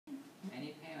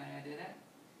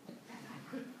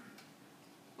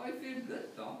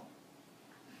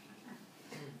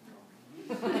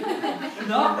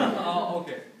No? Oh,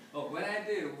 okay. Oh, when I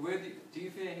do, do you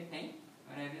feel any pain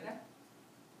when I do that?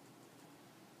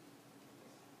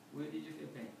 Where did you feel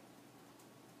pain?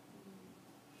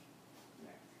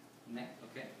 Neck,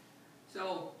 okay.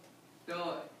 So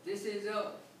this is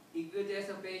a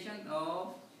exacerbation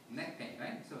of neck pain,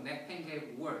 right? So neck pain gets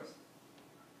worse.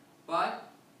 But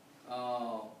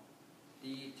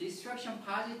the distraction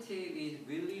positive is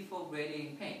relief of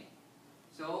radiating pain.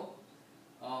 So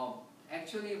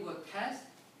actually for test,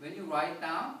 when you write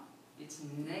down, it's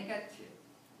negative.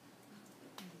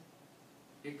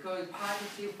 Because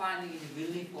positive finding is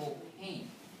relief of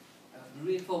pain,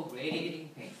 relief of radiating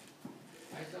pain.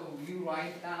 Right, so you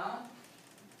write down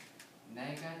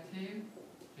negative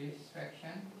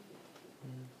distraction.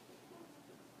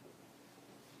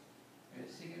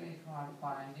 It's significant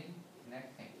finding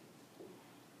neck pain.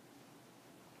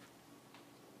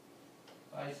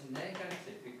 But it's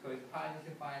negative because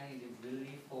positive finding is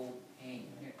relief of pain,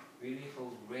 relief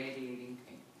of radiating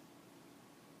pain.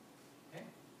 Okay?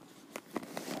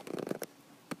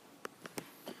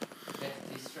 That's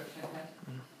distraction test.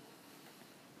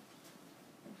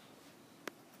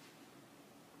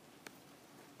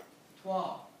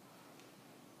 12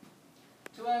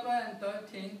 and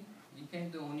 13, you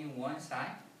can do only one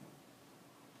side.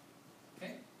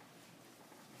 Okay?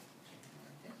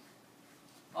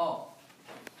 Oh.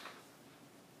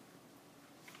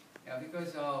 Yeah,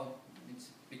 because it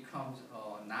becomes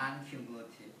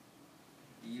non-cumulative.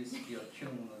 It used to be a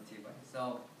cumulative, right?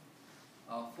 So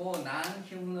for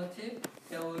non-cumulative,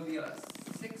 there will be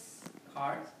 6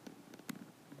 cards.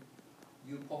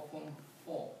 You perform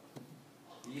 4.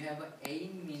 You have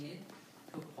 8 minutes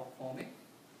to perform it.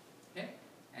 Okay?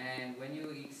 And when you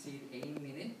exceed 8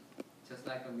 minutes, just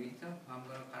like a meter, I'm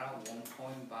going to cut out 1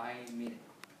 point by minute.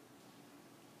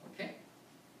 Okay?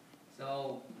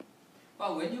 So,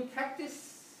 but when you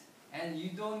practice and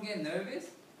you don't get nervous,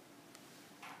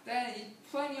 then it's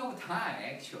plenty of time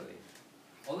actually.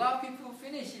 A lot of people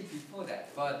finish it before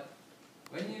that, but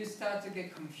when you start to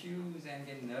get confused and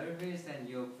get nervous and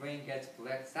your brain gets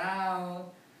blacked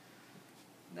out,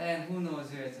 then who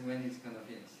knows when it's going to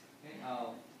finish. Okay?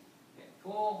 Okay.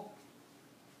 For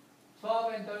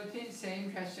 12 and 13,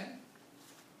 same question.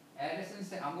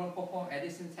 I'm going to perform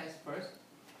Edison test first.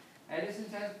 Edison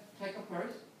test, take a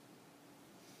pulse.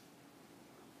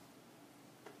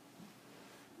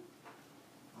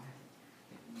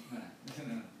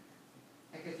 No.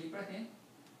 Take a deep breath in.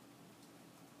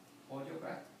 Hold your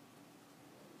breath.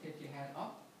 Take your head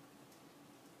up.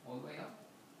 All the way up.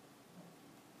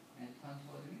 And turn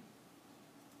towards me.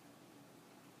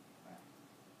 Right.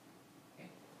 Okay.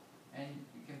 And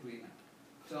you can breathe now.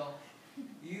 So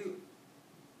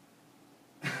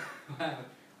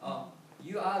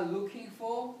you are looking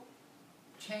for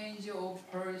change of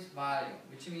pulse volume,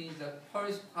 which means the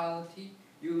pulse quality.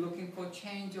 You're looking for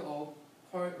change of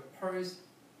pulse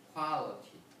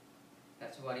quality.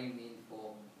 That's what you mean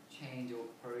for change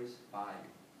of pulse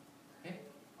volume. Okay?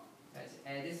 That's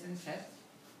Edison test.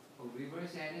 For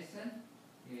reverse Edison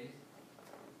is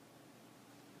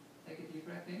take a deep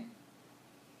breath in,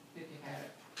 take your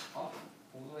head up,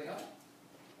 all the way up,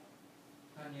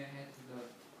 turn your head to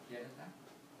the other side.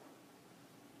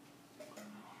 Okay,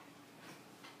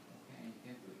 and you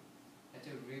can breathe. That's a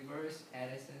reverse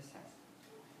Edison test.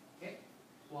 Okay?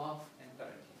 12 and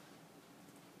 13.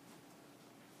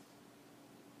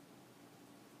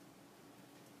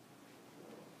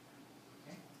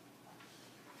 Okay?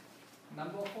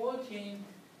 Number 14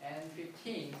 and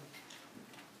 15.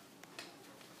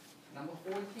 Number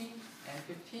 14 and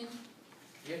 15,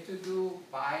 you have to do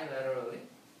bilaterally.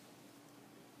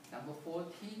 Number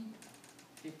 14,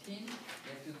 15, you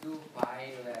have to do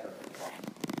bilaterally.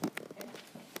 Okay?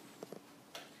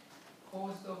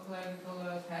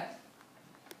 Costo-clavicular test.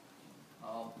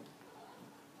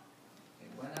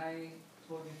 When I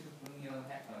told you to bring your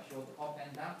head, shoulder up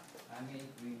and down, I mean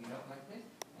bring it up like this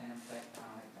and back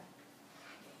down like that.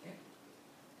 Okay?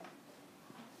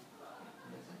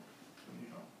 Listen, bring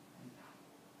it up and down.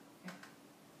 Okay?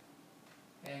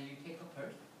 And you take a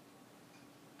pulse.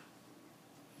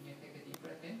 You take a deep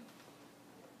breath in,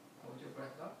 hold your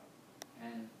breath up,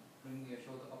 and bring your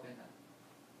shoulder up and down.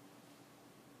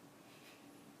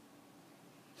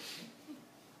 Okay?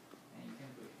 And you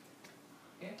can breathe.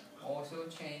 Okay? Also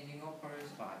changing of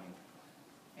pulse volume.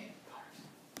 Okay?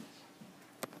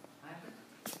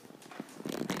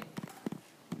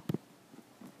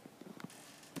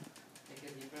 Take a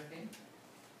deep breath in,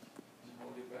 and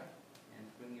hold your breath, and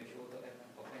bring your shoulder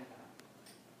up and down.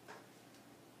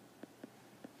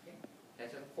 Okay?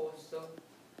 That's a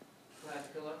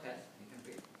costo-clavicular test. You can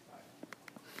breathe.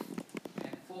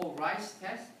 And for rice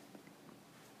test,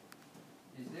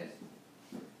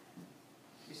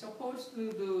 supposed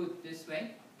to do this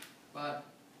way, but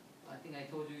I think I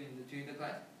told you during the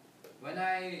class. When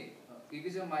I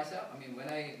examine myself, I mean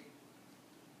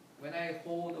when I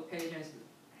hold the patient's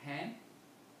hand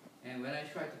and when I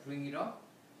try to bring it up,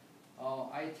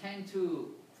 I tend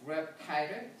to grab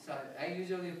tighter. So I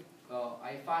usually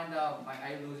I find out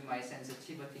I lose my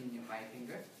sensitivity in my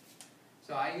finger.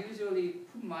 So I usually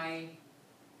put my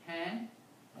hand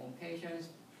on patient's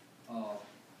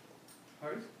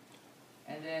pulse,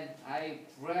 and then I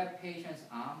grab patient's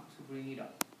arm to bring it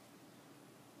up.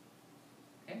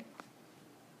 Okay?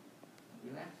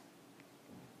 Relax.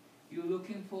 You're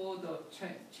looking for the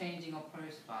changing of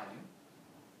pulse volume.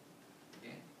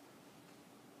 Okay?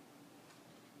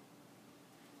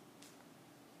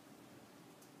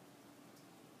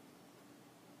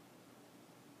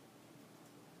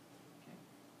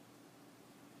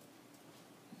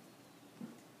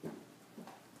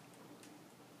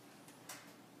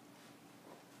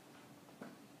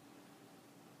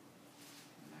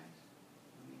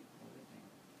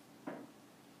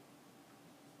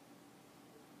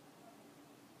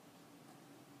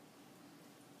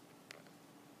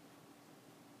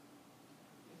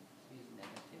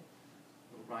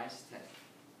 Rice test.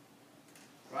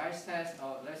 Rice test,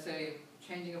 let's say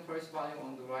changing the pulse volume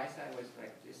on the right side was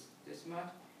like this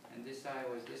much, and this side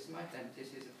was this much, and this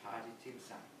is a positive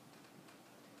side.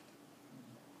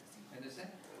 Understand?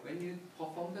 When you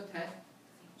perform the test,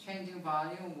 changing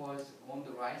volume was on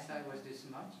the right side was this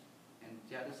much, and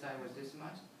the other side was this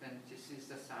much, then this is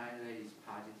the side that is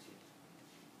positive.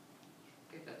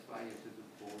 Okay, that's why you have to do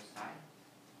both sides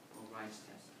of rice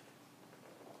test.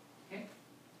 Okay?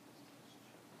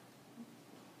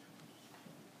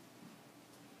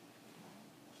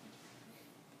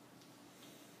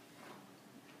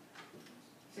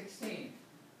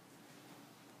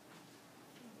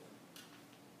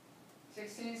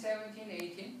 $16, 17,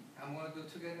 18. I'm going to do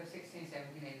together 16,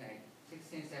 17, and 18.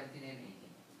 16, 17, and 18.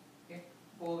 Okay.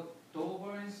 For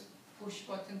Doburn's push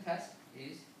button test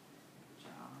is put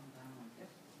your arm down like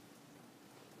this.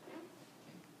 Okay.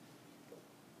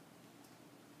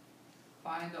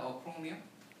 Find the acromion.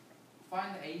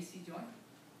 Find the AC joint,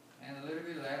 and a little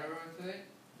bit lateral to it.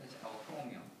 That's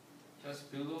acromion.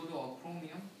 Just below the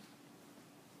acromion.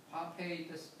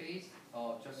 Palpate the space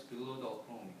just below the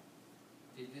acromion.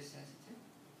 Is this sensitive?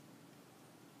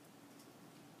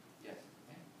 Yes.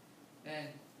 Okay. Then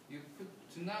you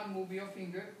do not move your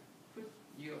finger. Put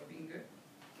your finger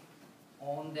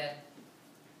on that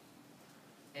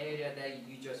area that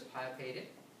you just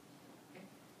palpated. Okay.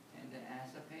 And then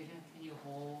ask the patient, can you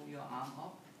hold your arm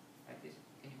up like this?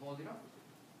 Can you hold it up?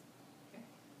 Okay.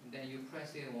 And then you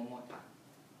press it one more time.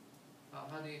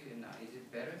 How do you feel now? Is it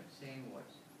better? Same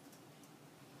words.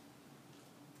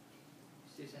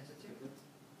 Still sensitive?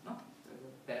 No?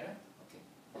 Better? Okay.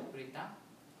 Put it down.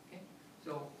 Okay.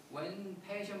 So when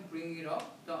patient bring it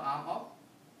up, the arm up,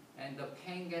 and the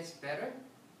pain gets better,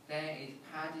 then it's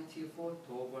positive for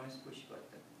Doburn's push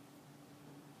button.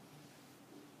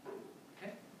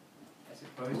 Okay. That's a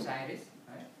bursitis,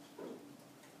 right?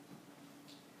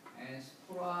 And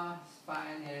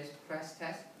supraspinalis press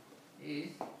test is,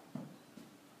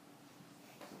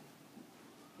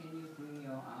 can you bring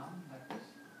your arm like this?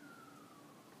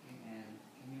 And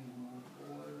can you move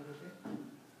forward a little bit?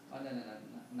 Oh, no,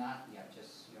 not yet,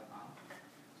 just your arm.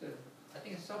 So I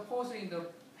think suppose in the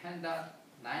handout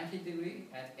 90 degree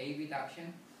at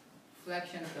abduction,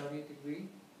 flexion 30 degree,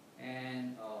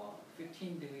 and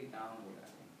 15 degree downward, I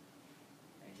think.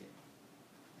 Right here.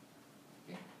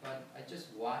 Okay, but I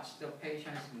just watch the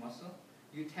patient's muscle.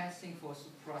 You're testing for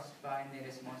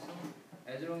supraspinalis muscle.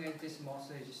 As long as this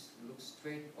muscle just looks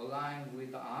straight, aligned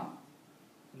with the arm,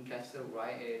 that's the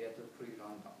right area to put it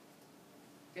on top.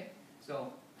 Okay?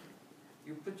 So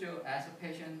you as a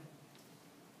patient,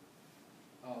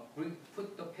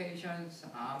 put the patient's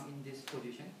arm in this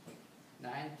position,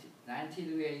 90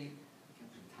 degree,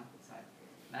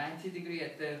 90 degree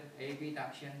at the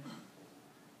abduction,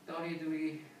 30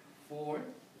 degree forward,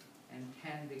 and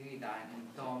 10 degree down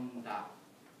and thumb down.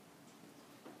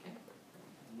 Okay?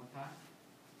 One more time.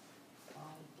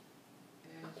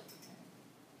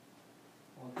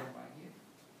 Hold it right here.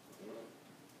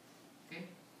 Okay?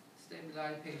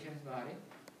 Stabilize patient's body.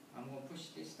 I'm going to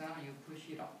push this down, you push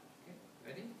it up. Okay?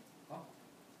 Ready? Up.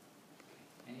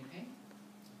 Any pain?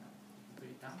 Put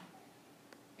it down.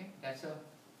 Okay? That's a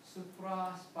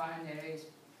supraspinalis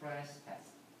press test.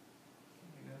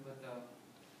 Okay? Remember the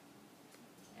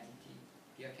empty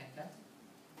beer can test?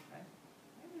 Right?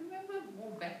 And remember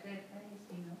more back that days,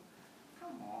 you know?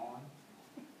 Come on.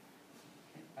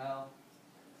 Okay.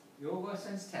 Yoga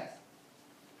sense test.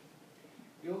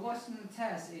 Yoga version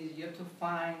test is you have to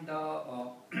find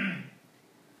the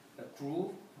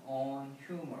groove on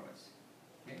humerus.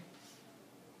 Okay,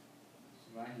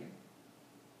 it's right here.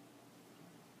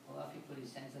 A lot of people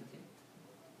is sensitive,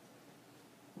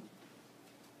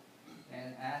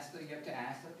 and you have to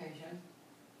ask the patient,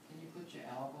 can you put your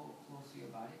elbow close to your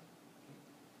body? Okay.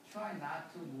 Try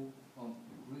not to move or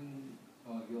bring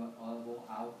your elbow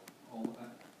out. Or,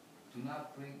 do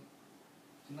not bring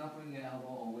your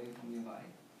elbow away from your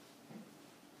body. Okay.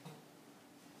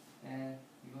 And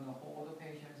you're gonna hold the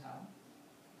patient's arm,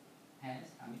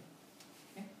 hands.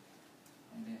 Okay.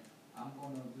 And then I'm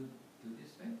gonna do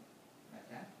this way, like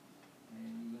that.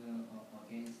 And you're gonna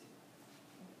against it.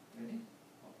 Ready?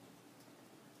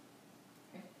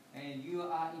 Okay. And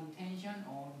your intention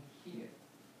on here.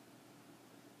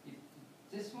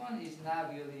 This one is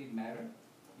not really matter.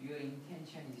 Your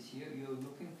intention is here. You're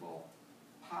looking for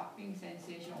popping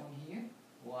sensation on here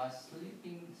or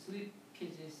slippage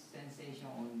sensation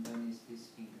underneath this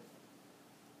finger.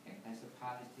 Okay, that's a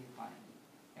positive finding.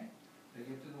 Okay, so you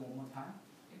have to do one more time.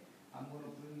 Okay, I'm going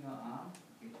to bring your arm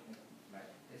right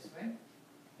this way,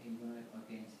 and you're going to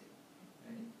against it.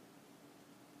 Ready?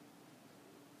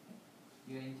 Okay.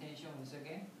 Your intention once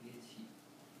again is here.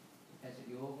 That's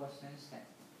your version step.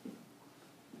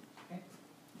 Okay.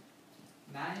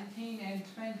 19 and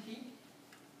 20.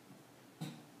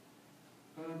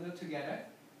 Going to do together.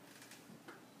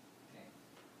 Okay.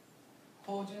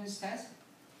 Hodgins test.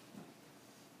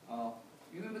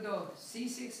 You remember the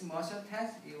C6 muscle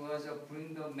test? It was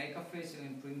make a fist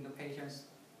and bring the patient's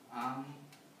arm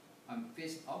and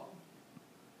fist up,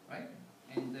 right?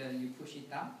 And then you push it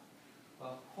down.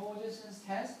 But Hodgins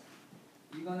test,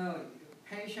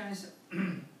 patient's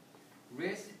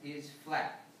wrist is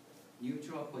flat,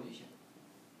 neutral position.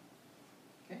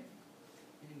 Okay?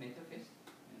 Can you make the fist?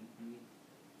 And bring it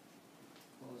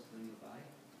close to your body.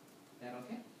 Is that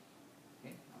okay?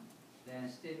 Okay. Then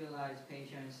stabilize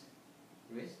patient's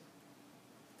wrist.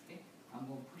 Okay. I'm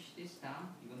going to push this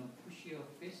down. You're going to push your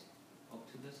fist up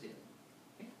to the ceiling.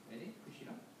 Okay. Ready? Push it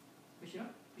up. Push it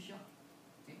up. Push it up.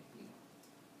 Okay. Here you go.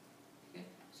 Okay.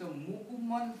 So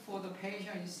movement for the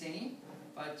patient is same,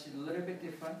 but it's a little bit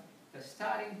different. The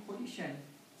starting position,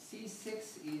 C6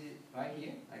 is right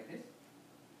here, like this.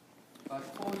 But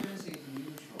Hodgins is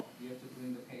neutral. You have to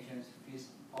bring the patient's fist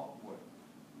upward.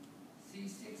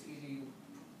 C6 is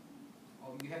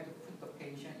you have to put the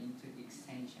patient into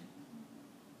extension.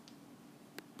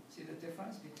 See the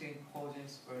difference between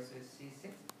Hodgins versus C6?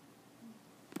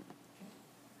 Okay.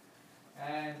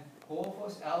 And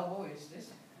Goldfuss elbow is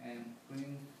this, and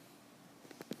bring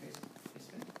this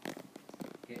way.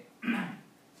 Okay.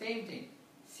 Same thing.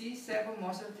 C7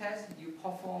 muscle test you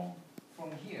perform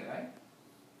from here, right?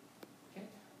 Okay.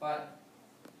 But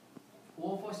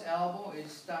Goldfuss elbow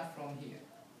is start from here.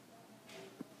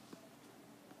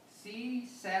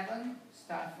 C7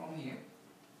 start from here.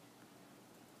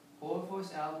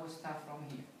 Goldfuss elbow start from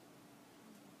here.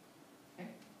 Okay?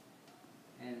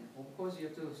 And of course you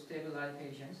have to stabilize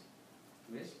patient's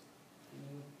wrist. Can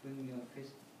you bring your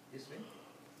fist this way?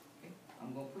 Okay?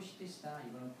 I'm going to push this down.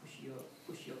 You're going to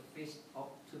push your fist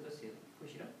up to the ceiling.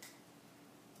 Push it up.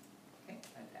 Okay?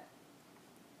 Like that.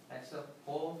 That's a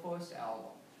Goldfuss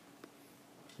elbow.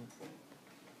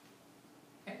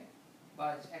 Okay?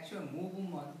 But actual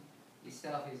movement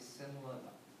itself is similar.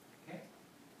 Okay?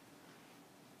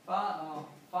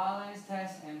 Balance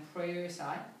test and prayer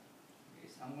sign. Okay,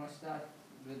 so I'm going to start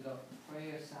with the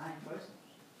prayer sign first.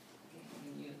 Okay,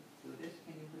 can you do this?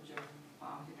 Can you put your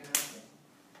palm together like this?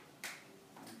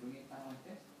 And bring it down like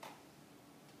this.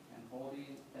 And hold it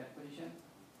in that position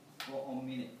for a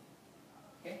minute.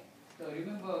 Okay? So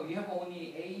remember, you have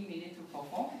only 8 minutes to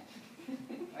perform.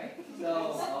 Right? So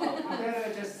you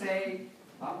better just say,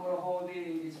 I'm going to hold it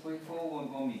in this position for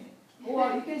 1 minute.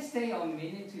 Or you can stay a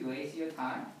minute to waste your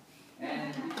time.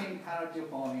 And you can count your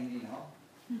phone,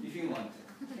 if you want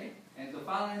to. Okay? And the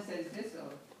balance says this,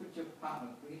 so put your palm,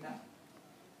 bring it down.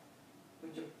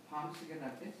 Put your palms together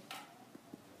like this.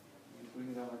 You bring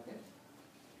it up like this.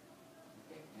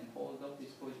 Okay? And hold up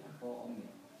this position for a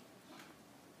minute.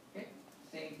 Okay?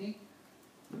 Same thing.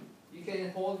 You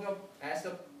can hold up, ask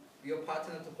your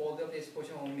partner to hold up this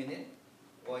position for a minute.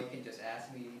 Or you can just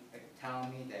ask me, tell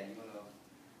me that you're going to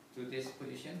do this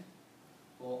position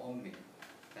for a minute.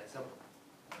 That's a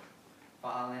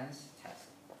balance test.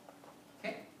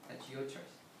 Okay, that's your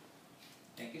choice.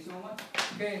 Thank you so much.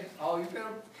 Okay, you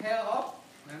better pair up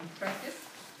and practice.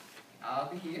 I'll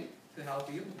be here to help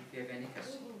you if you have any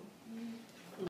questions.